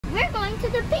to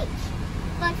the beach.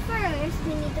 But first,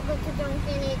 we need to go to the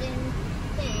Canadian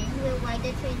thing. We'll ride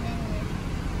the train then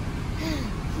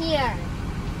here.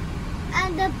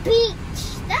 And the beach.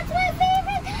 That's my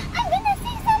favorite. I'm gonna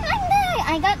see some there.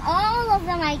 I got all of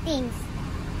my things.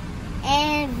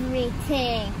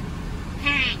 Everything.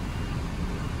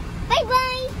 Bye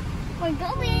bye. We're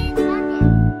going.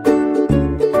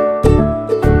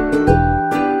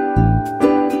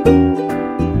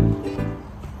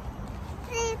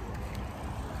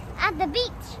 At the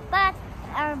beach, but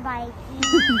our biking.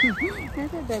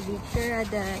 Not at the beach, we're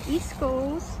at the East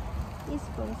Coast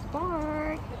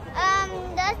Park.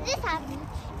 Does this have beach?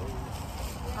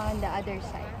 On the other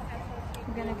side.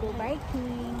 We're gonna go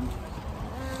biking.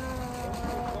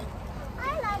 I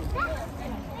like that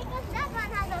because that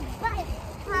one has a bike,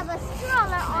 have a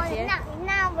stroller on it.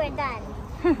 Now we're done.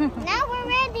 Now we're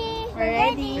ready. We're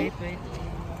ready. Wait.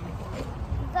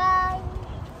 Bye.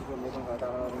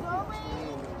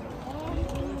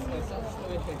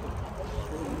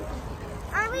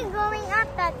 Are we going up,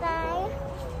 Tatay?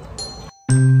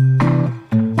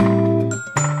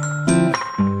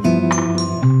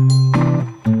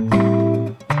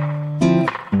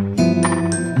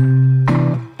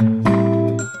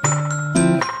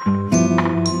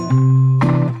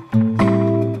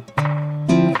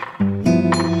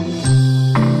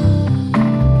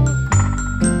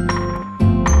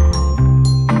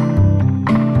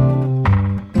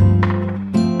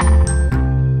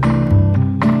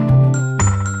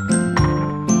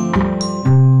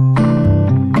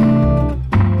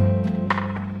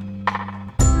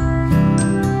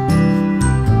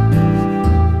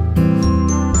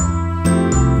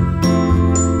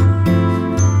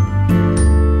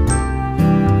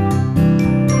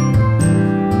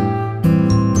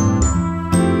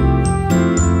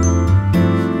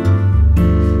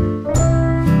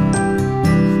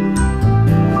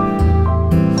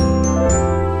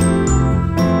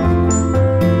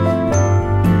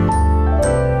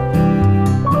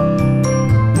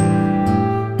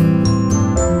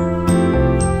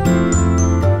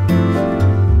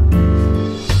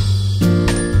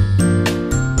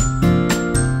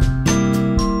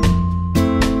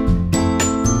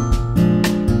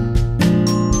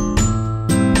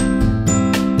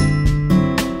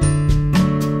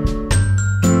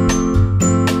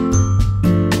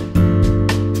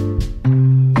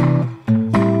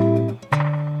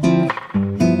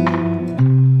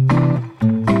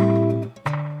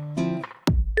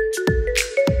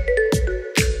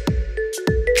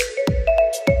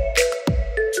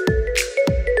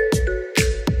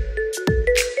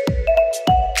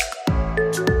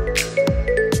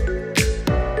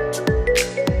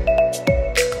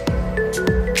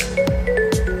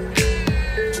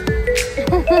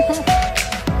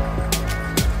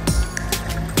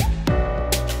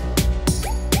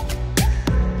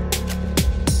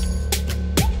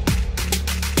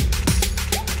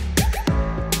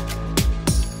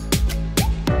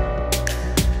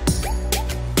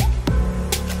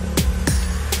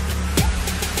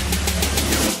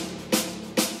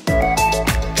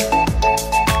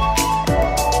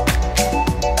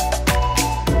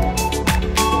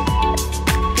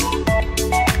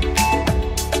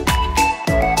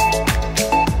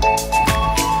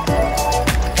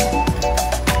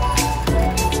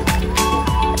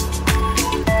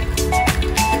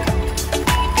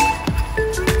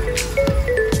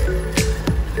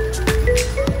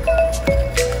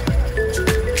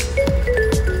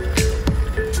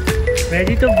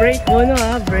 Ready to brake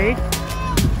muna brake.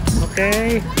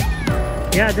 Okay.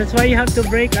 Yeah, that's why you have to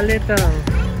brake a little.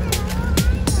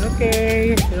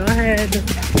 Okay, go ahead.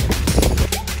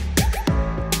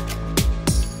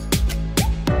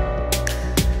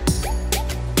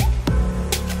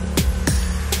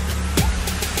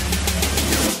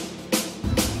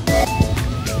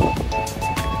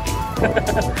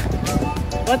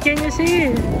 What can you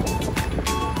see?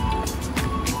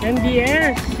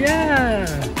 MDS,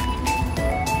 yeah.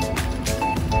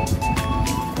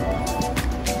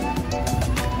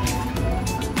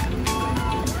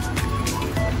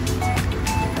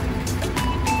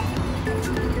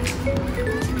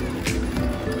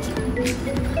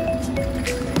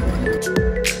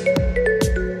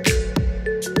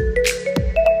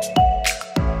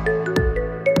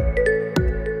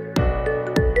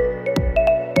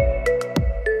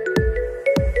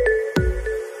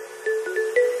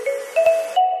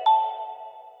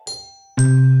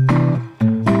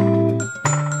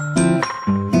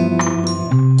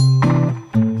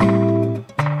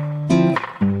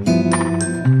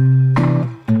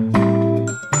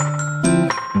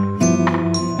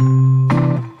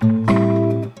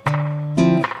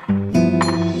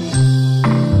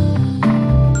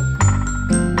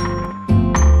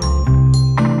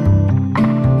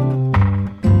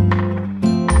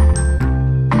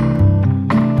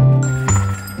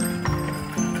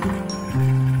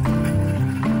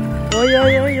 Oy,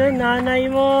 oy, oy, oy, nanay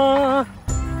mo.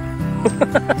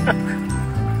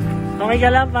 Okay ka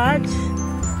lang, Patch?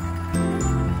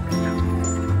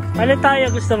 Ano tayo?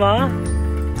 Gusto mo?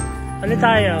 Ano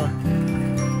tayo?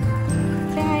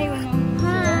 Say hi, Uno.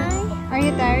 Hi. Are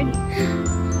you tired?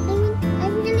 I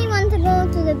really want to go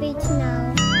to the beach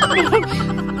now.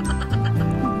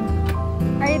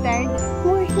 Are you tired?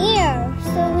 We're here,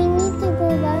 so we need to go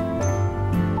back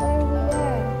where we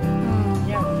were.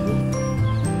 Yeah.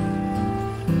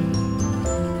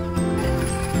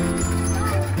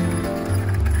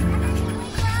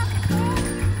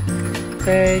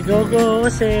 Okay, go, go,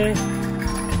 Ose.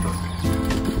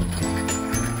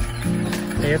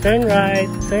 Okay, turn right,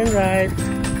 turn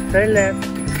left.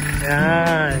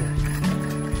 Yan.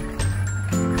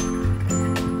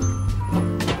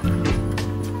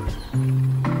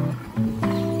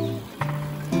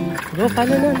 Go,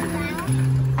 follow na.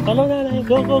 Follow na.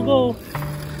 Go, go, go.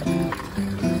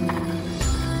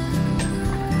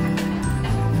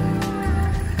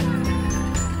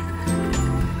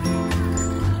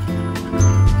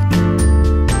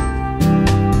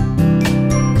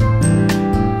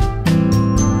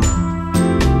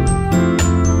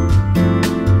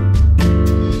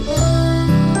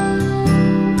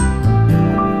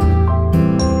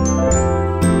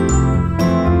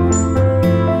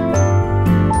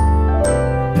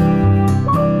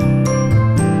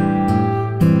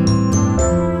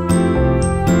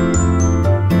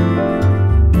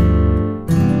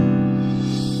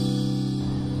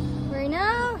 We're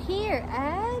now here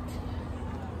at...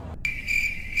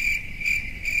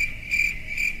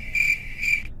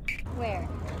 Where?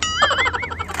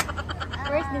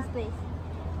 Where's this place?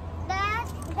 That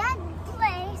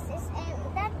place is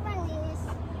that one is.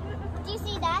 Do you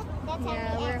see that? That's Yeah,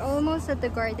 at the we're end. almost at the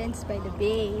gardens by the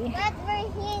bay. But we're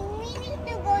here. We need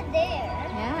to go there.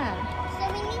 Yeah. So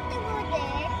we need to go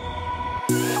there.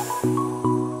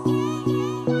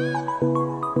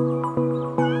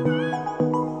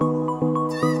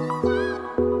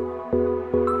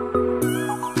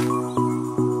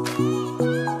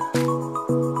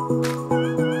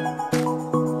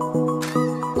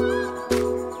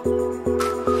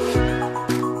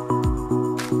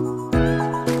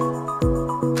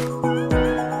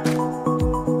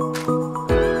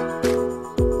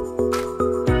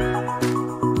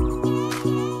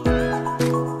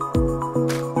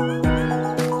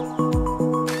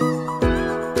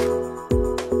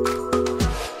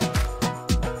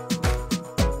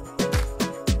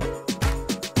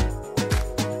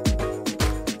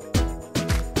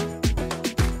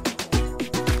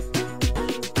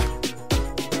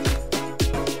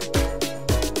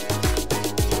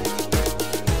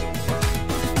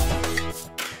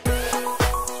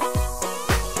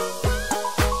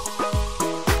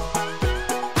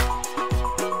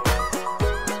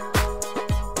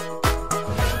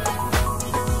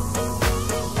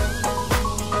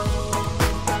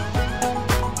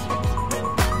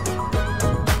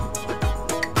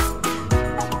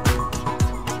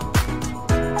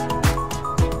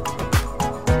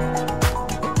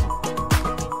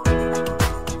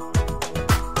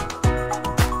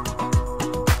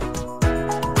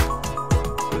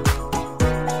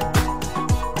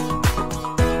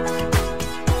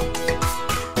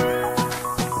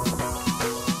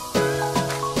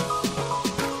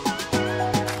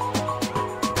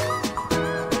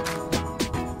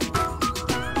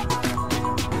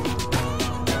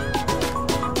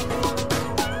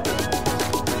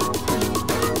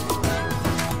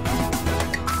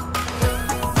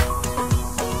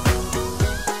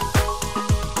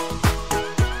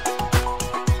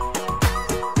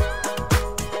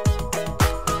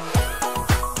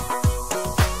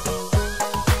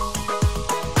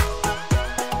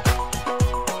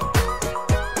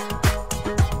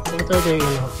 What are they,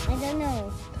 I don't know.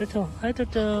 Toto. Hi,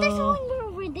 Toto. There's one more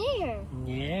over there.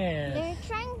 Yes.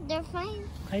 They're fine.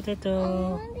 Hi, Toto.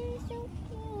 Oh, they're so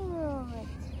cute.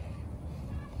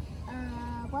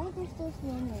 Why are they still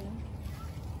swimming?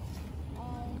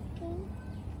 I think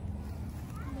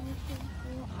they should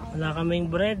go out. Wala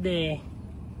kaming bread eh.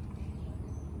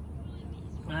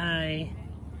 Hi.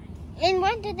 And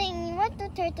what do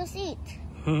turtles eat?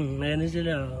 Meron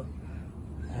sila.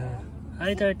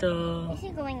 Hi, Turtle. Is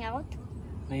he going out?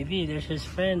 Maybe. There's his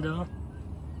friend, oh.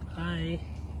 Hi.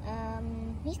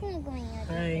 He's not going out.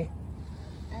 Hi.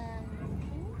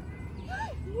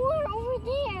 More over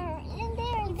there. And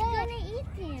there. It's gonna eat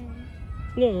him.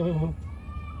 No.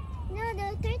 No,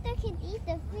 the turtle can eat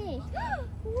the fish.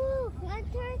 Look, a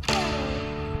turtle.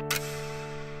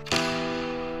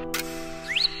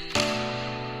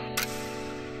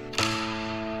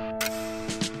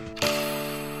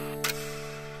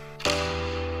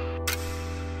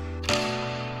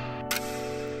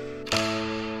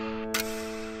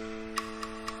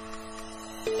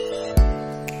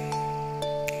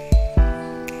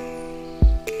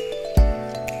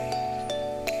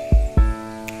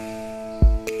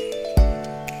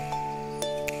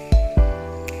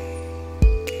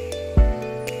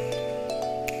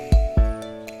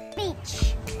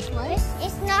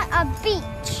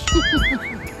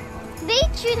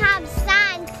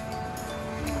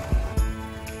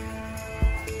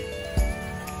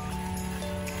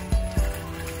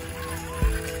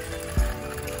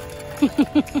 That's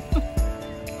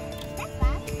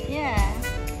fast. Yeah.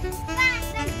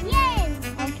 Fast again.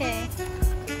 Okay.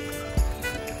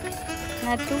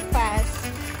 Not too fast.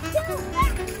 Too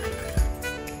fast.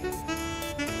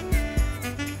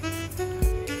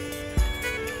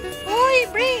 Uy,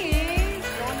 break!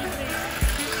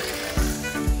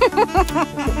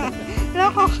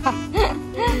 Loko ka.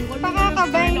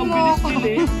 Pakakabayin mo ako.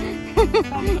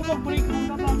 Sabi ko mag-break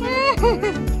muna ba?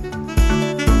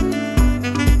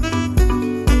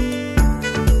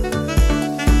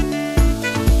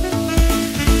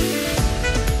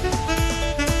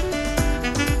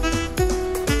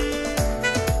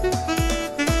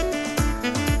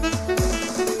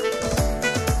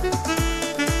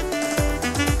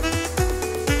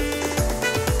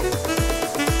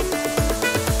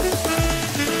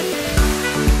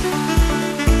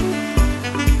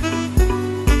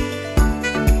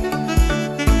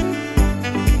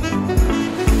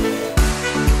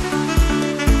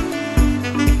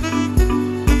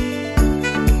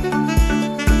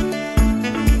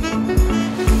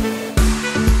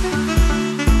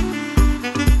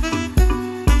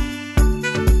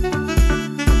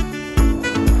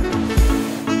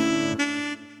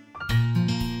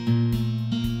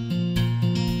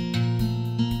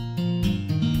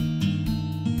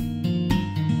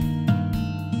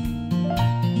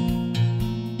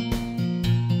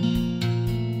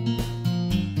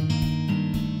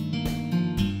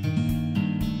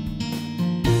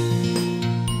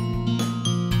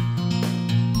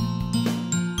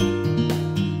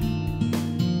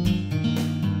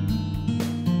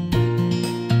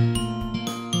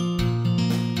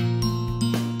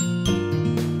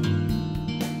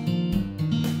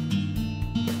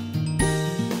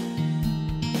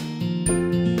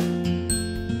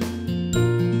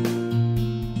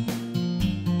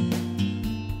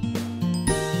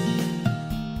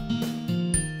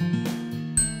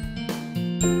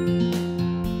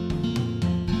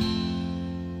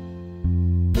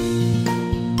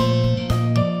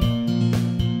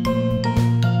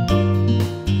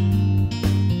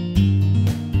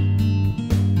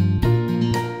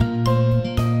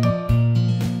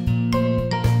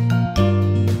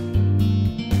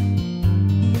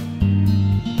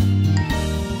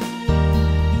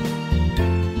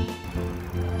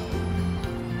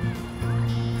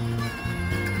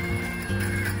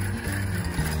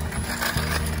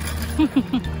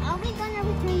 Are we gonna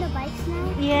return the bikes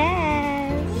now?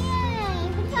 Yes.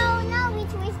 Yay! So now which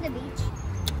way is the beach?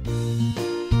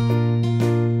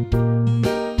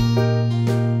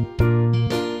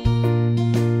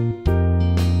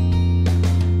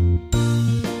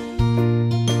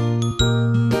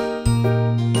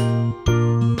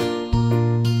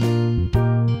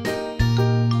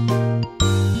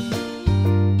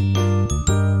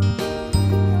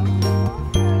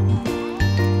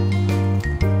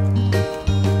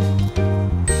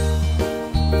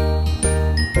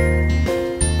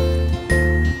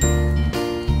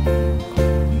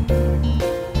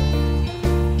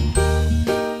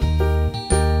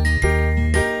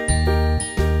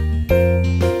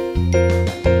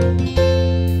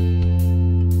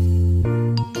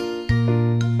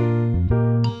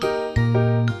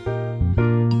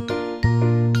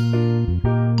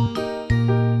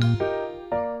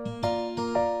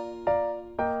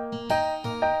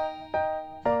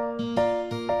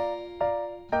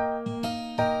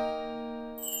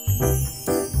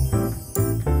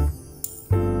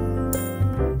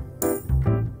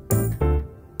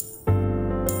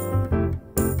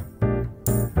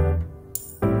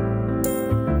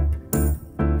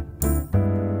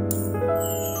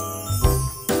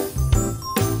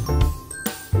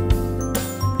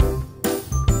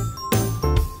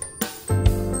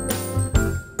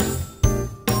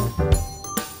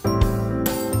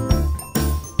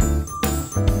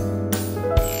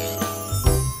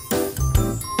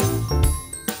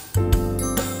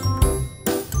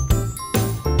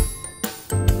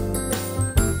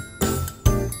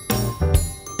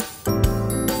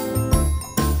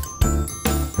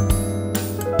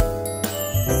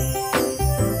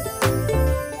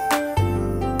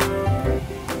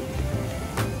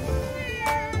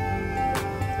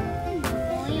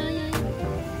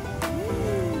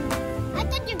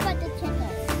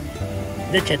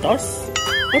 The Cheetos?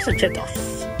 What's the Cheetos?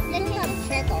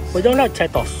 We don't like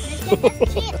Cheetos. The Cheetos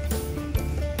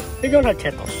chips. We don't like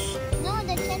Cheetos. No,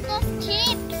 the Cheetos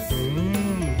chips.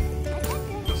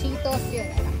 Cheetos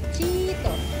yun.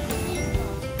 Cheetos.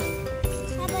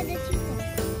 How about the Cheetos?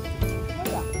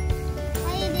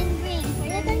 Why you didn't bring?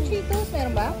 Wala tayong Cheetos.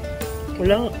 Meron ba?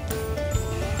 Wala. It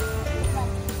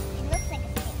looks like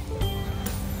a stick.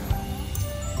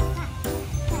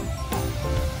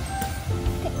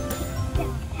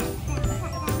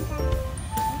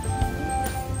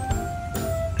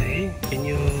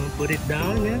 put it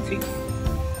down. Yeah, see?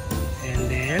 And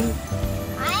then,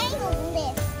 I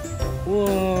lift.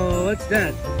 whoa, what's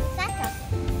that? Santa.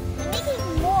 I'm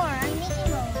making more. I'm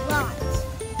making a lot.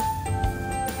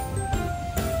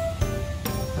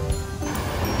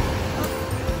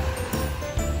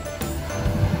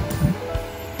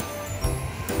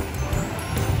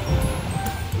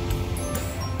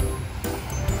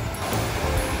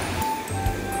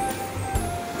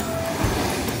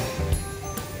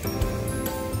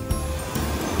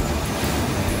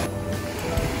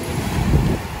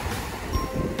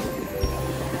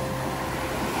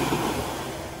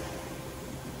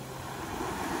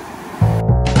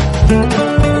 Thank you.